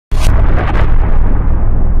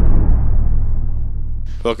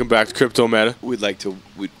Welcome back to CryptoMeta. We'd like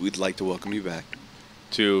to welcome you back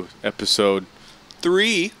to episode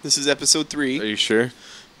 3. This is episode 3. Are you sure?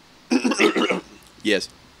 Yes.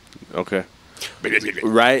 Okay.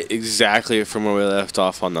 Right, exactly from where we left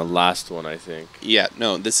off on the last one, I think. Yeah.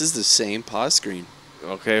 No, this is the same pause screen.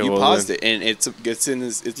 Okay. You well paused then, it, and it's in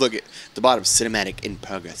this. It's look at the bottom. Cinematic in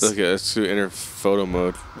progress. Look at let's do inner photo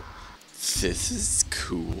mode. This is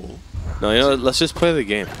cool. No, you know, let's just play the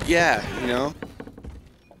game. Yeah. You know.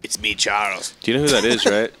 It's me, Charles. Do you know who that is,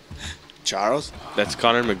 right? Charles? That's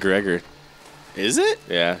Conor McGregor. Is it?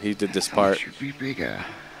 Yeah, he did this part. Should be bigger.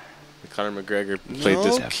 Conor McGregor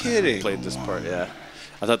played kidding. this part. Yeah,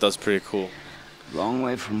 I thought that was pretty cool. Long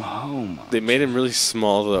way from home. They made him really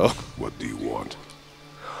small though. What do you want?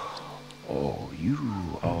 Oh, you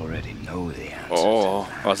already know the answer. Oh,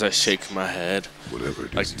 as I shake my head Whatever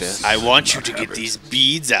it like is, this. I want you to get these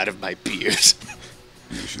beads out of my beard.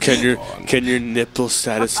 Can your nipples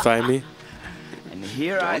satisfy me? And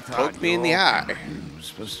here I thought poke me in the eye. was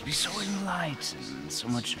supposed to be so enlightened and so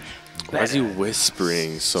much better. Why is he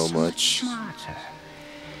whispering so much? Smarter.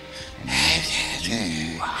 And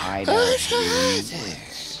you hide out in the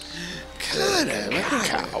woods.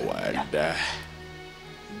 Coward.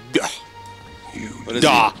 You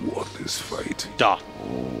Da. want this fight? Da.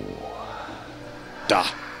 Da.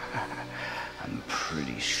 I'm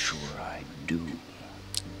pretty sure I do.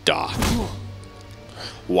 Da.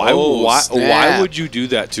 Why? Oh, why snap. would you do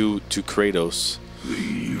that to Kratos?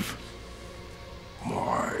 Leave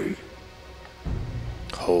my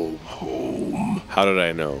Home. home. How did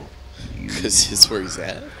I know? Because it's where he's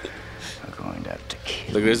at. I'm going to have to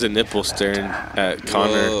kill Look, there's a nipple staring at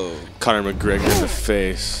Conor Whoa. McGregor in the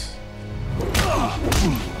face.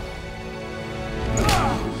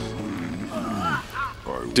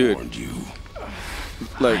 I Dude. warned you.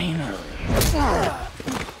 Like, Finally.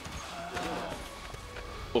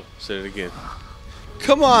 oh, say it again.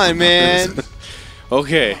 Come on, man.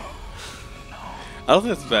 Okay. I don't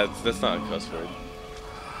think that's bad. That's not a cuss word.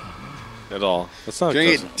 At all. That's not You're a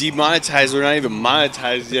gonna cuss get demonetized. We're not even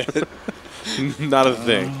monetized yet. word. Not a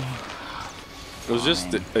thing. It was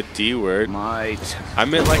just a D word. Might. I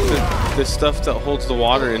meant like the stuff that holds the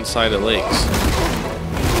water inside of lakes.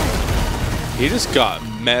 He just got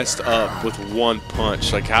messed up with one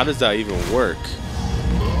punch. Like, how does that even work?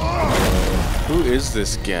 Who is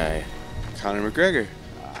this guy? Conor McGregor.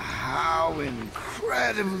 How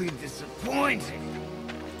incredibly disappointing.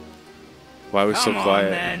 Why are we so Come on, quiet?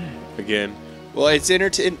 then. Again, Well, it's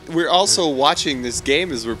entertaining. We're also watching this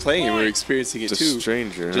game as we're playing, and we're experiencing it it's a too.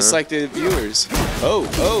 stranger. Just huh? like the viewers. Oh,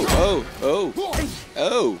 oh, oh, oh,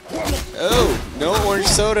 oh, oh. No orange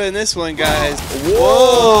soda in this one, guys.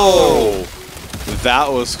 Whoa!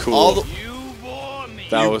 That was cool. All the,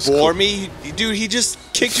 that you was bore cool. me? Dude, he just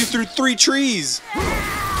kicked you through 3 trees.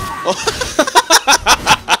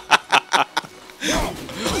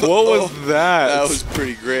 What was that? That was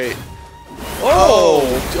pretty great. Oh,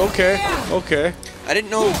 okay, okay. I didn't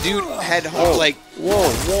know dude had like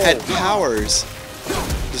had powers.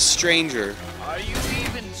 The stranger. Are you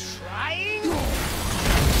even trying?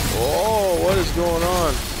 Oh, what is going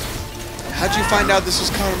on? How'd you find out this was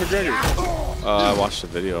Conor McGregor? I watched a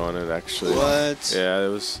video on it actually. What? Yeah, it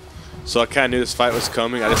was. So I kind of knew this fight was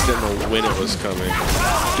coming. I just didn't know when it was coming.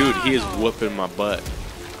 Dude, he is whooping my butt.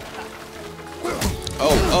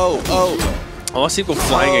 Oh, oh, oh. I want to see him go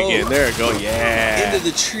flying Oh. again. There we go. Yeah. Into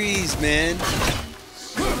the trees, man.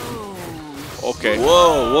 Okay.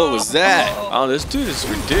 Whoa, what was that? Oh, this dude is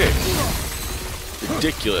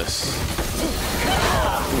ridiculous.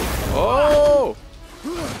 Oh!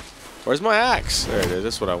 Where's my axe? There it is.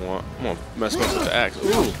 That's what I want. I'm gonna mess up with the axe.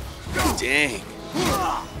 Ooh. Dang.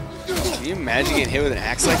 Can you imagine getting hit with an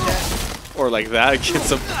axe like that? Or like that against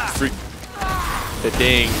some freak. The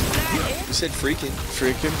dang. You said freaking.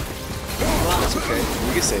 Freaking. That's okay.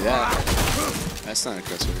 We can say that. That's not a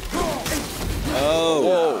cuss word.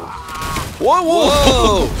 Oh. Whoa, whoa.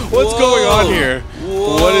 Whoa. What's going on here?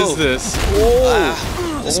 Whoa. What is this?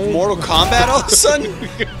 This Mortal Kombat all of a sudden?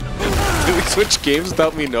 Did we switch games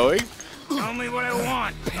without me knowing? Tell me what I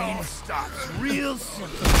want. Pain stops real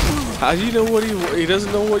simple. How do you know what he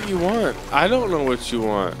doesn't know what you want? I don't know what you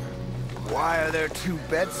want. Why are there 2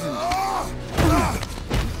 beds in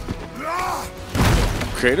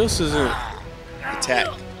Kratos isn't. Attack.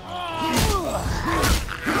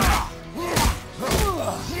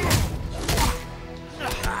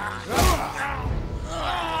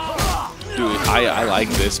 Dude, I like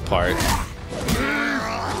this part.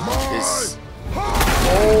 This,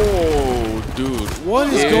 Oh, dude, what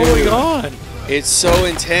is going on? It's so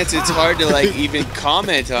intense, it's hard to like even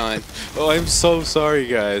comment on. Oh, I'm so sorry,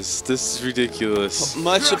 guys. This is ridiculous.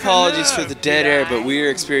 Much apologies for the dead air, but we are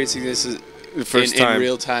experiencing this The first time. in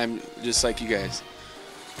real time, just like you guys.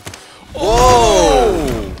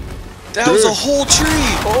 Whoa! That was a whole tree!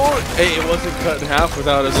 Oh, hey, it wasn't cut in half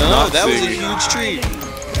without us No, not that was a seeing. huge tree.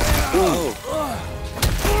 Oh.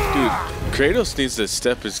 Dude, Kratos needs to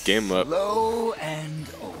step his game up. Low and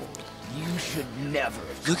old. You should never.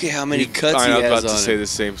 Look at how many cuts I he was has about to on say him. the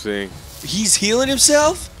same thing. He's healing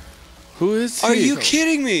himself? Who is he? Are you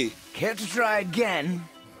kidding me? Care to try again?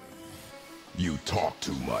 You talk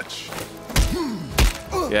too much.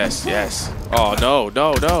 Yes, yes. Oh, no,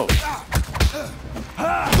 no, no.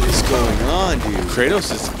 What is going on, dude?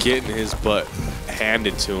 Kratos is getting his butt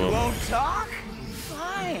handed to him. Won't talk?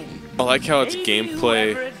 Fine. I like how it's Maybe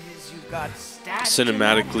gameplay, whoever it is you've got stashed in that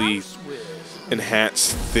cinematically house with.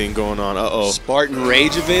 enhanced thing going on. Uh-oh. Spartan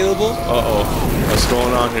Rage available? Uh-oh. What's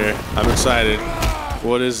going on here? I'm excited.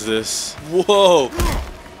 What is this? Whoa!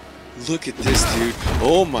 Look at this, dude.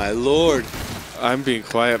 Oh my lord. I'm being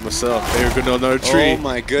quiet myself. There we go, another tree. Oh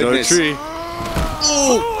my goodness. Another tree.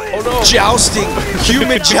 Oh no! Jousting!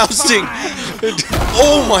 Human jousting!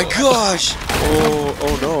 Oh my gosh!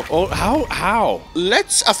 Oh no. Oh, how?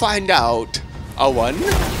 Let's find out. A 1, a 2,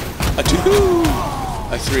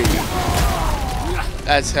 a 3.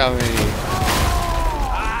 That's how many.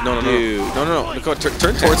 No, no, no. Dude. No. Look,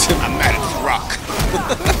 turn towards him. I'm mad at the rock.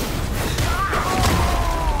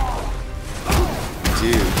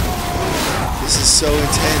 Dude, this is so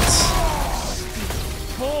intense.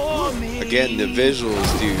 Again, the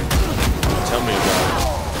visuals, dude. Tell me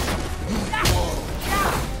about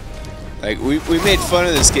Like, we made fun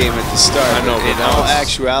of this game at the start. I know, but but in now all it's-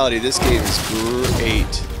 actuality, this game is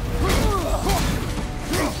great.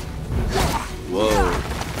 Whoa.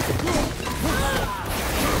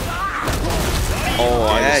 Oh,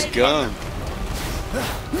 I just... Gum.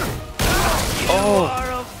 Oh,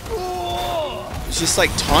 It's just like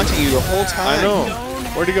taunting you the whole time. I know.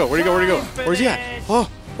 Where'd he go? Where'd he go? Where'd he go? Where's he at? Oh,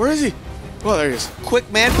 where is he? Oh, there he is. Quick,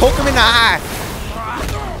 man, poke him in the eye.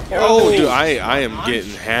 Oh, dude, I am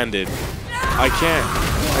getting handed. I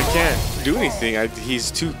can't do anything.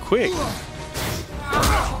 He's too quick.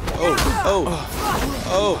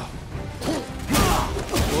 Oh.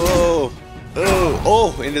 Whoa.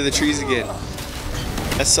 Oh, into the trees again.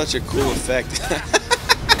 That's such a cool effect.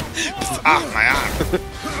 Ah, my arm.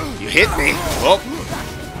 You hit me. Oh,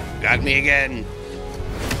 got me again.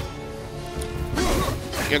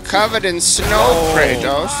 You're covered in snow,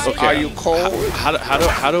 Kratos. Okay. Are you cold? How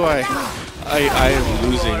do I am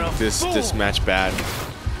losing this match bad.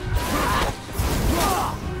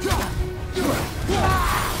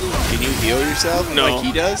 Can you heal yourself No. like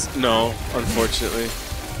he does? No, unfortunately.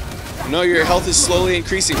 No, your health is slowly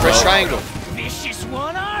increasing. Press triangle. Vicious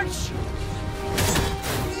one, aren't you?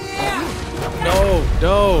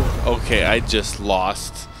 No. Okay, I just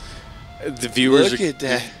lost. The viewers. Look at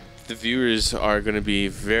that. The viewers are going to be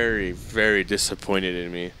very, very disappointed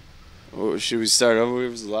in me. Oh, should we start over? There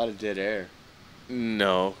was a lot of dead air.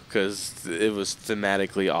 No, because it was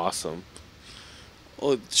thematically awesome.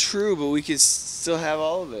 Well, true, but we could still have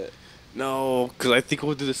all of it. No, because I think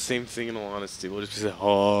we'll do the same thing in all honesty. We'll just be like,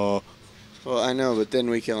 oh. Well, I know, but then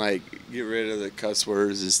we can like get rid of the cuss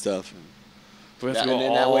words and stuff. We have to And go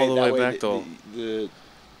then all the way back, though. The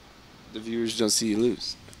viewers don't see you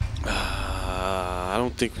lose. I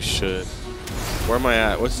don't think we should. Where am I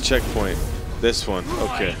at? What's the checkpoint? This one.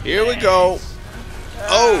 Okay. Here we go.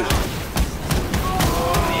 Oh!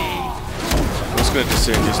 I'm just going to just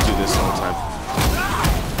do this all the time.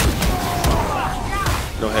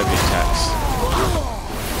 No heavy attacks.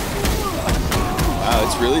 Wow,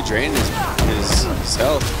 it's really draining his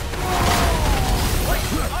health.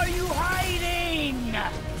 Are you hiding?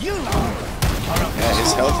 You. Yeah,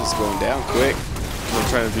 his health is going down quick. I'm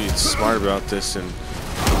trying to be smart about this and...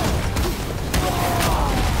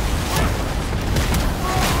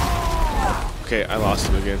 Okay, I lost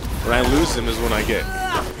him again. When I lose him is when I get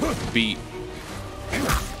beat.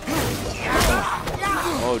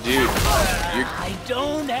 Oh, dude. I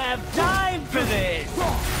don't have time for this.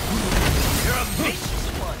 You're a vicious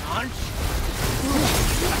one, aren't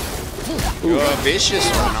you? You're a vicious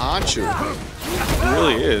one, aren't you? It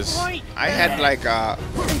really is. I had like a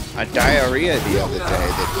diarrhea the other day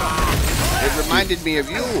that it reminded me of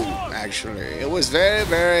you, actually. It was very,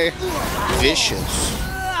 very vicious.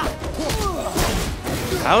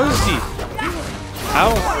 How is he? How?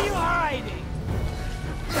 Are you hiding?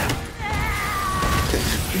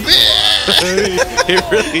 He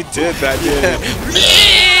really did that, didn't he?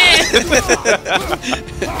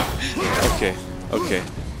 Okay.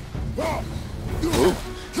 Ooh.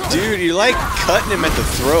 Dude, you're like cutting him at the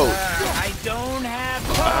throat. I don't have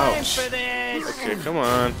time Ouch. for this. Okay, come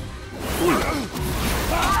on.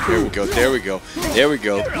 There we go. There we go. There we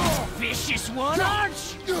go. You're a vicious one,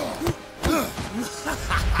 aren't you?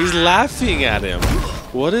 He's laughing at him.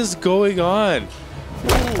 What is going on?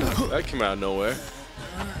 Ooh, that came out of nowhere.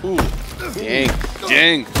 Ooh. Dang.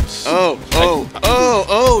 Dang.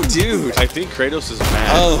 Oh, dude. I think Kratos is mad.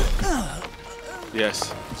 Oh.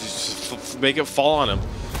 Yes. Just make it fall on him.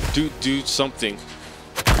 Do something.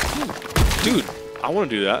 Dude, I want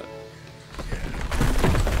to do that.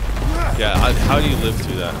 Yeah, how do you live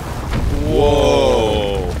through that?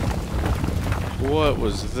 Whoa. What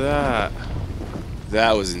was that?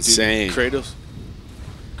 That was Dude, insane. Kratos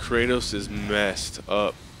is messed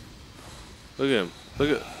up. Look at him.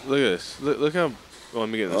 Look at this. Look how. Oh, let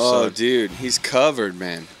me get in the sun. Oh, dude, he's covered,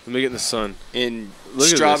 man. Let me get in the sun. In Look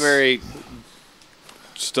at strawberry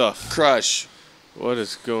Stuff. crush. What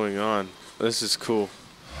is going on? This is cool.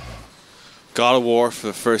 God of War for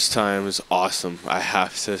the first time is awesome. I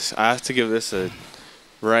have to give this a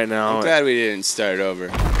right now. I'm glad we didn't start over.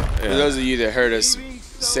 For those of you that heard us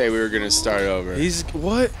say we were gonna start over. He's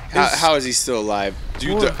what? How is he still alive?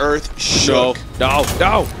 Dude, the earth shook. No.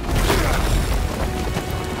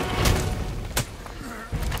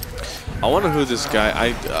 I wonder who this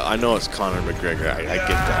guy. I know it's Conor McGregor. I get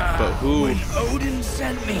that, but who? When Odin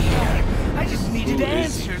sent me here, I just needed Who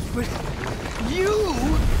is he? answers, but you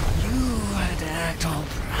had to act all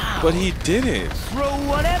proud. But he didn't. Throw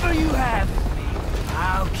whatever you have at me.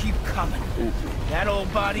 I'll keep coming. That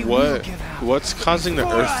old body will give out. What's causing the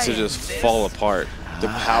Before Earth to I just end this, fall apart? The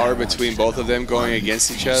power between both of them going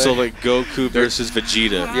against each other. So like Goku versus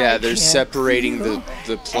Vegeta. Yeah, they're can't separating feel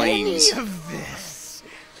the planes. Any of this.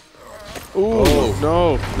 Ooh,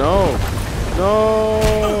 no.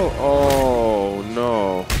 Oh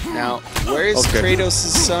no. Now, where is Okay. Kratos'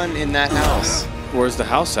 son in that house? Where's the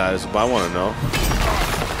house at? Is what I want to know.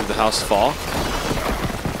 Did the house fall?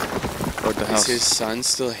 Or the Is house? his son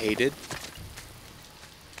still hated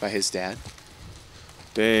by his dad?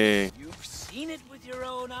 Dang. You've seen it with your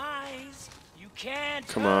own eyes. You can't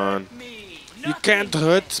Come hurt on. me. You can't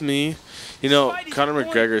hurt me. You know, Despite his Conor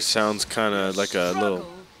point, McGregor sounds kind of like a little struggle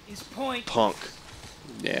is pointless. punk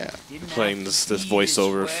Yeah. Didn't playing have this to be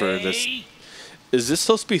voiceover this for this. way. Is this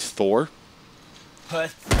supposed to be Thor?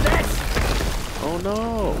 Pathetic. Oh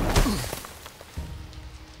no.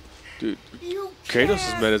 Dude, You Kratos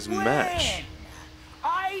has met his can't match. win.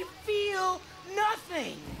 I feel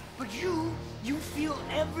nothing, but you feel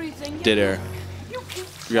everything. Dead air. You keep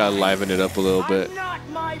You gotta trying. liven it up a little bit. I'm not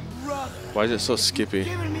my brother. Why is it so skippy?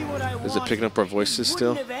 Giving me what I Is it wanted picking up our voices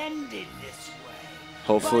still? wouldn't have ended this way.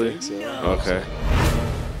 Hopefully. But no. Okay.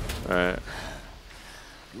 Alright.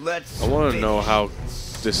 Let's I want to know how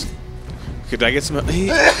this. Could I get some?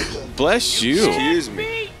 Bless you. Excuse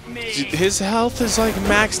me. beat me. Dude, his health is like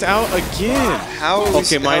maxed out again. How are we,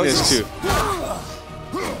 Okay, mine how is too.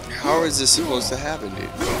 How is this supposed to happen, dude?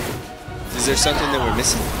 Is there something that we're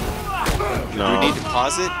missing? Do No. we need to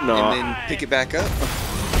pause it No. and then pick it back up?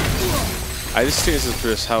 I just think this is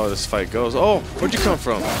just how this fight goes. Oh, where'd you come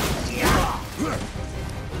from?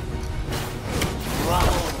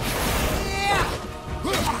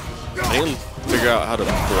 I need to figure out how to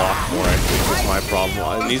block more, I think, is my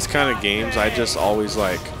problem. In these kind of games, I just always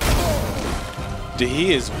like... Dude,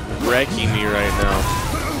 he is wrecking me right now.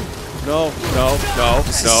 No.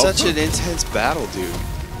 This is such an intense battle, dude.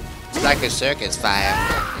 It's like a circus fire.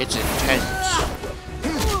 It's intense.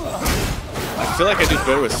 I feel like I do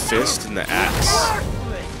better with fist than the axe.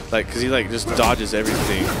 Like, cause he like just dodges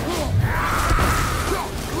everything.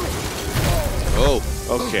 Oh,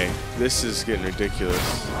 Okay, this is getting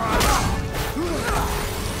ridiculous.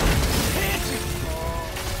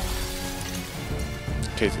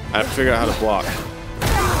 Okay, I have to figure out how to block.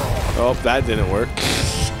 Oh, that didn't work.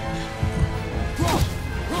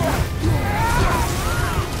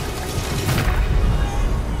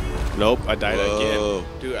 Nope, I died Whoa. again.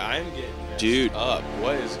 Dude, I'm getting up.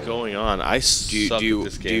 What is going on? I suck at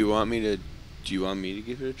this game. do you want me to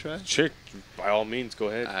give it a try? Sure, by all means, go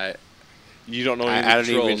ahead. I You don't know any of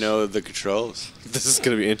the don't even controls. know the controls. This is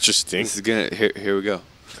gonna be interesting. This is gonna here we go.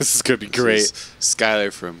 This is gonna be This great. is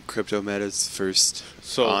Skyler from CryptoMeta's first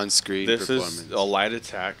So on-screen this performance. is a light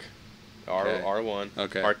attack. Okay. R1.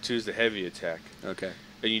 Okay. R2 is the heavy attack. Okay.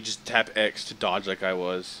 And you just tap X to dodge like I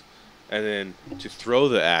was. And then to throw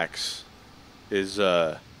the axe is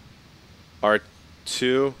R2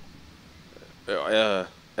 L2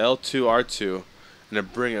 R2 and to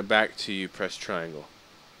bring it back to you press triangle.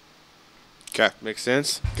 Okay. Make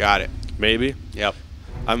sense? Got it. Maybe. Yep.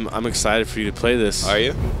 I'm excited for you to play this. Are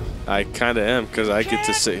you? I kind of am, because I get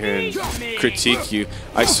to sit here and critique you.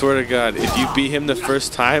 I swear to God, if you beat him the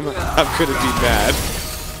first time, I'm going to be mad.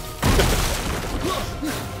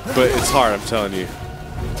 But it's hard, I'm telling you.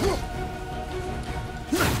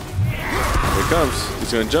 Here it comes.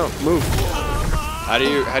 He's going to jump. Move. How do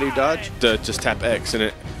you dodge? Just tap X and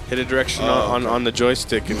it hit a direction on the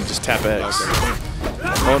joystick and just tap X.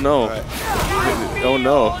 Oh no. Right. Oh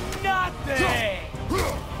no.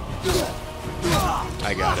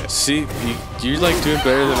 I got it. See, you're like doing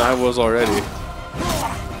better than I was already.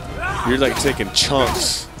 You're like taking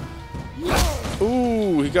chunks.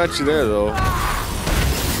 Ooh, he got you there though.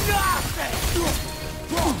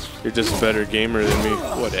 You're just a better gamer than me.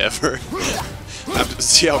 Whatever.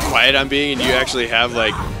 See how quiet I'm being, and you actually have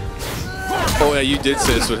like. Oh yeah, you did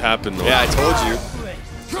say this would happen though. Yeah, I told you.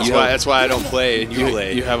 That's why I don't play and you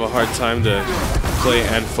play. You have a hard time to play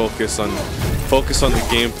and focus on the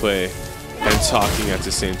gameplay and talking at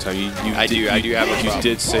the same time. I do have a problem. You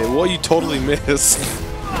did say, well, you totally missed.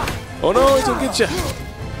 Oh no, it's gonna get you.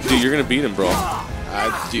 Dude, you're gonna beat him, bro.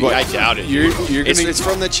 I doubt it. It's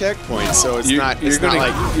from the checkpoint, so it's not. You're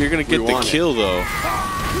gonna get the kill though.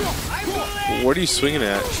 What are you swinging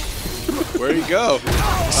at? Where'd he go?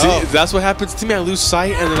 See, that's what happens to me. I lose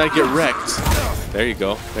sight and then I get wrecked. There you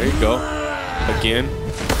go. There you go. Again.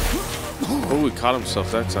 Oh, he caught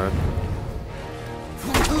himself that time.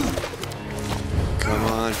 Come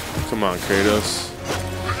on. Come on, Kratos.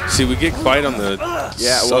 See, we get quiet on the on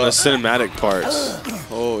the cinematic parts.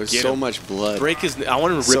 Oh, it's so much blood. Break his. I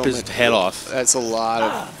want him to rip his head off. That's a lot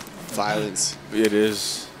of violence. It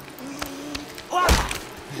is.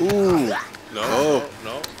 Ooh. No,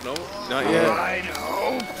 not yet. I'd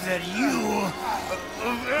hope that you,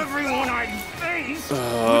 of everyone I face,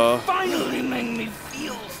 would finally make me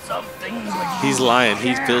feel something. He's lying.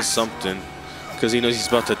 He feels something because he knows he's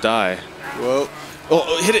about to die. Whoa.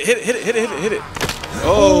 Oh, hit it.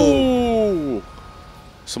 Oh.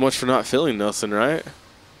 So much for not feeling nothing, right?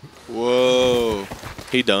 Whoa.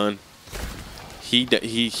 He done. He died.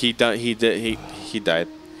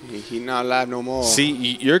 He not alive no more. See,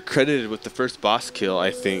 you're credited with the first boss kill,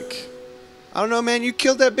 I think. I don't know, man. You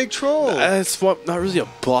killed that big troll. That's not really a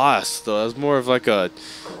boss, though. It was more of like a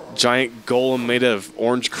giant golem made of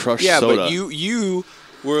orange crushed soda. Yeah, but you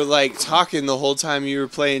were like talking the whole time you were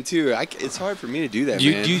playing too. It's hard for me to do that,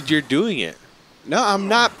 man. You're doing it. No, I'm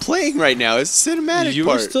not playing right now. It's cinematic. You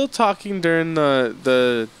were still talking during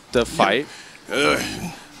the fight.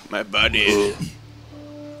 My buddy.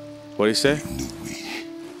 What did he say?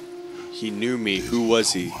 He knew me. Who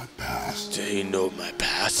was he? Did he know my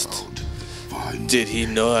past? Did he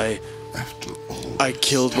know I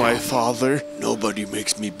killed my father? Nobody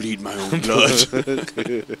makes me bleed my own blood.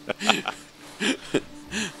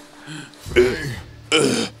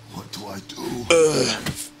 What do I do?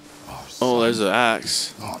 Oh, there's an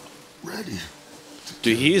axe. Not ready.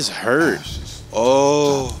 Dude, he's hurt.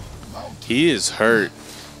 Oh, he is hurt.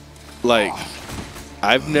 Like,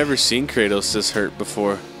 I've never seen Kratos this hurt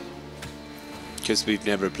before. because we've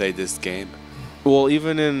never played this game. Well,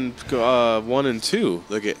 even in 1 and 2.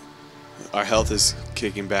 Look at our health is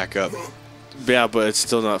kicking back up. Yeah, but it's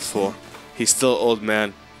still not full. He's still old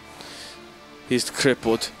man. He's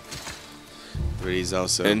crippled. But he's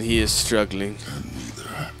also... And he is struggling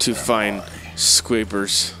to find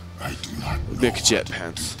squabers. I do not know Big jet how to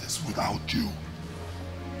pants. do this without you.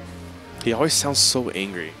 He always sounds so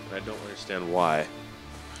angry. I don't understand why.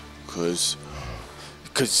 Because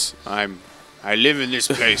I live in this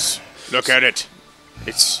place. Look at it.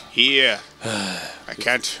 It's here. I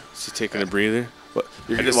can't. Is he taking a breather? What?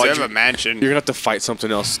 I deserve a mansion. You're gonna have to fight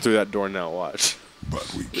something else through that door now. Watch.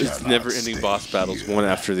 But we It's cannot never-ending stay boss battles, here. one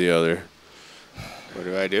after the other. what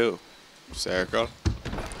do I do? Circle.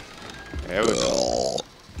 There we go.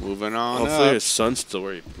 Moving on Hopefully up. his son's still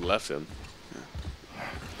where he left him.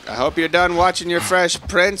 I hope you're done watching your Fresh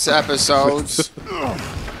Prince episodes.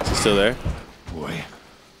 Is he still there? Boy,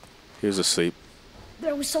 He was asleep.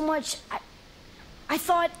 There was so much. I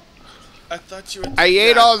thought. I thought you were. I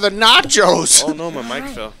ate all the nachos. Oh no, my mic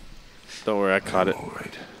fell. Don't worry, I caught it. all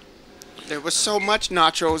right. There was so much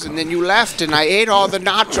nachos, and then you left, and I ate all the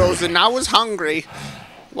nachos, and I was hungry.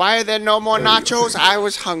 Why are there no more nachos? I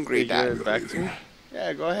was hungry, Dad. Back to me?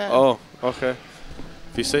 Yeah, go ahead. Oh, okay.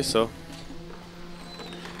 If you say so.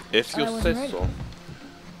 If you wasn't say ready. so.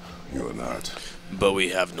 You're not. But we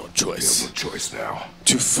have no We have choice no choice now.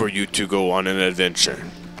 for you to go on an adventure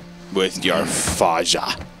with your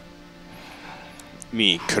Faja.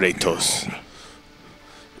 Me, Kratos.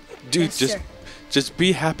 Dude, Yes, sir. just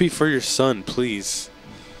be happy for your son, please.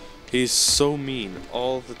 He's so mean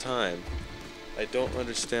all the time. I don't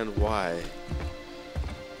understand why.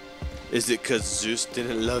 Is it because Zeus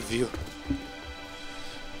didn't love you?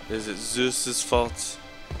 Is it Zeus's fault?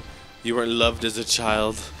 You weren't loved as a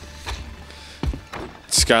child.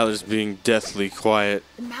 Skyler's being deathly quiet.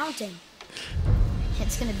 The mountain.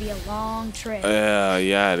 It's gonna be a long trip. Yeah,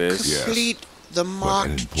 it is. Yes. Complete the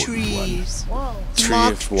mocked trees. Whoa. Tree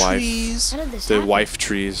Mocked of wife. trees. How did this The happen? wife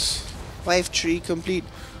trees. Wife tree complete.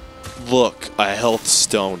 Look, a health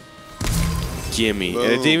stone. Gimme. And it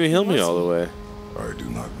didn't even heal me all the way. I do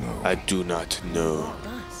not know. I do not know.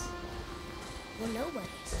 Us. We're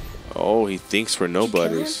nobodies. Oh, he thinks we're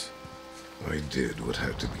nobodies. I did what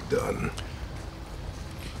had to be done.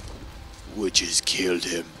 Witches killed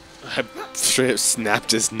him. I straight up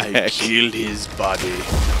snapped his I neck. killed his body.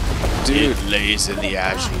 Dude, It lays in the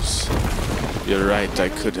ashes. you're right, I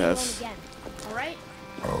could Never have. do it again. All right?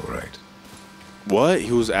 All right. What?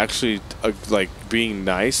 He was actually, like, being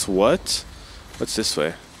nice? What? What's this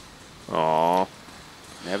way? Aww.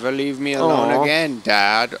 Never leave me alone Aw. again,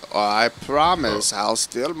 Dad, or I promise I'll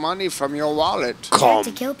steal money from your wallet. You had to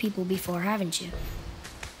Calm. kill people before, haven't you?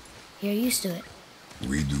 You're used to it.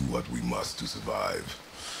 We do what we must to survive.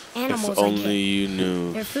 Animals If I only get. you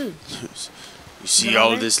knew. They're food. You see Brother,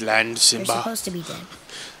 all this land, They're Simba? supposed to be dead.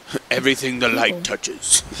 Everything the light People.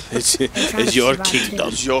 touches It's, trying it's to your survive kingdom.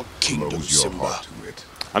 is your kingdom, Close your Simba. heart to it.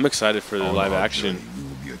 I'm excited for the On live our action. journey, we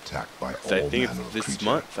will be attacked by I all think manner it's of this creature.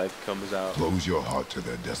 month that comes out. Close your heart to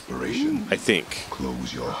their desperation. I think.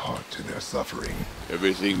 Close your heart to their suffering.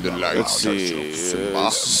 Everything the light Let's touches, see.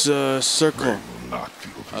 Simba. Circle. They will not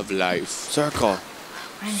feel Of life. Circle.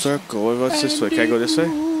 Circle. What's this way? Can I go this way?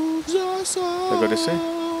 Can I go this way?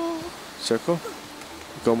 Circle.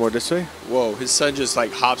 Go more this way. Whoa, his son just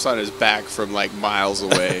like hops on his back from like miles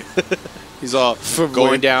away. He's all From going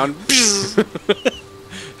where? down.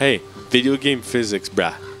 Hey, video game physics,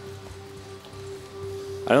 brah.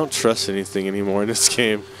 I don't trust anything anymore in this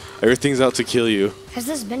game. Everything's out to kill you. Has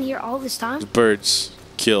this been here all this time? Birds.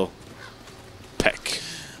 Kill. Peck.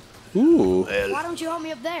 Ooh. Why don't you help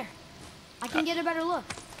me up there? I can get a better look.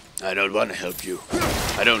 I don't want to help you.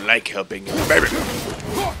 I don't like helping you.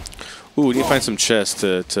 Ooh, we need to find some chests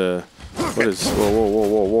to what is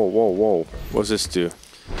whoa. What's this do?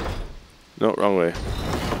 No, wrong way.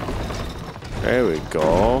 There we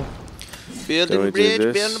go. Building Can we a do bridge,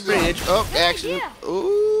 this? building a bridge. Oh, accident. Yeah.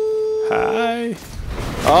 Ooh. Hi.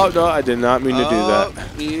 Oh no, I did not mean to do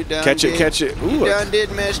that. You done Catch it, did- catch it. You Ooh, done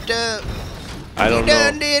did messed up. I don't You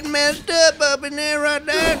done know. did messed up in there, right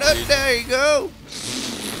there. Up there you go.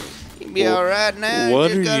 You'll be Well, all right now.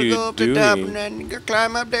 what you just are gotta you go up the top doing? and then you gotta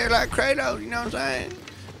climb up there like Kratos. You know what I'm saying?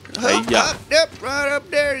 Hop, Hey-ya. hop, yep, right up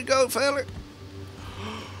there you go, fella.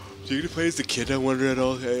 Do you play as the kid I wonder at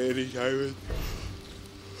all any time?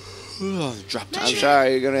 Drop the I'm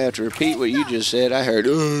sorry, you're gonna have to repeat what you just said. I heard.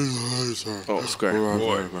 Oh, square.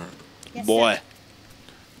 Boy. Yes, Boy.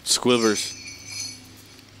 Squivers.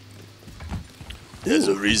 There's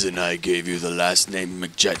a reason I gave you the last name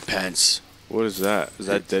McJet Pants. What is that? Is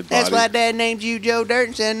that dead body? That's why Dad named you Joe Dirt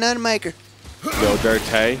instead of None Maker. Joe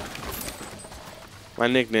Dirty. My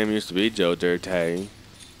nickname used to be Joe Dirty.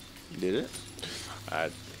 Did it?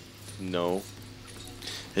 No.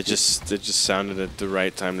 It just sounded at the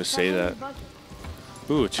right time to say that.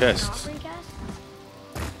 Ooh, chest.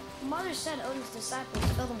 Mother said Odin's disciples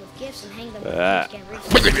fill them with gifts and hang them Ah. where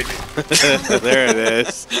kids can't reach them. There it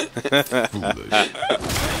is.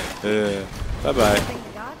 Bye bye. Bring the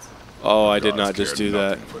gods? Oh, I did Gods not just care do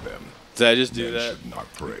that. nothing for them. Did I just do Men that? should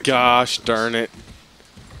not pray to Gosh gods. darn it.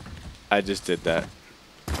 I just did that.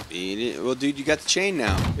 Eat it. Well, dude, you got the chain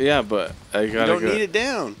now. Yeah, but I You gotta don't go. need it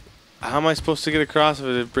down. How am I supposed to get across if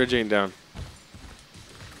the bridge ain't down?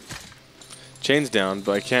 Chain's down,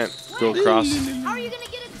 but I can't go across. How are you gonna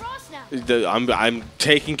get across now? I'm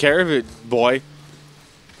taking care of it, boy.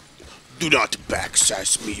 Do not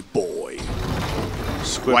backsass me, boy.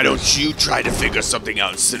 Why don't you try to figure something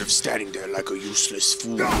out instead of standing there like a useless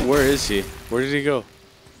fool? Where is he? Where did he go?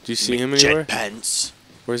 Do you see him anywhere? McJet Pants.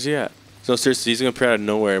 Where's he at? No, seriously, he's gonna appear out of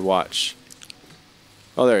nowhere. Watch.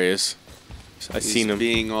 Oh, there he is. I He's seen him.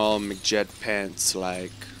 being all McJet Pants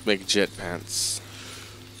like. Make jet pants.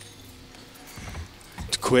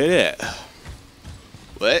 Quit it.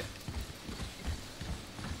 What?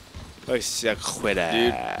 I said quit it.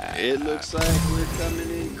 Dude, it looks like we're coming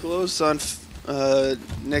in close on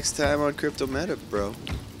next time on CryptoMeta, bro.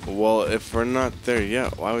 Well, if we're not there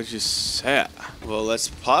yet, why would you say it? Well, let's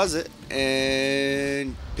pause it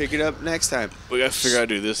and pick it up next time. We gotta figure out how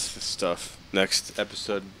to do this stuff. Next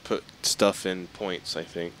episode, put stuff in points, I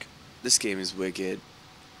think. This game is wicked.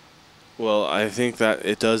 Well, I think that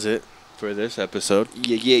it does it for this episode.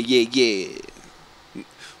 Yeah.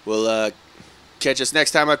 Well, Catch us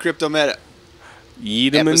next time on CryptoMeta.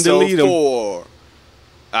 Eat 'em and Episode delete 'em. 4. All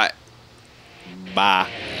right. Bye.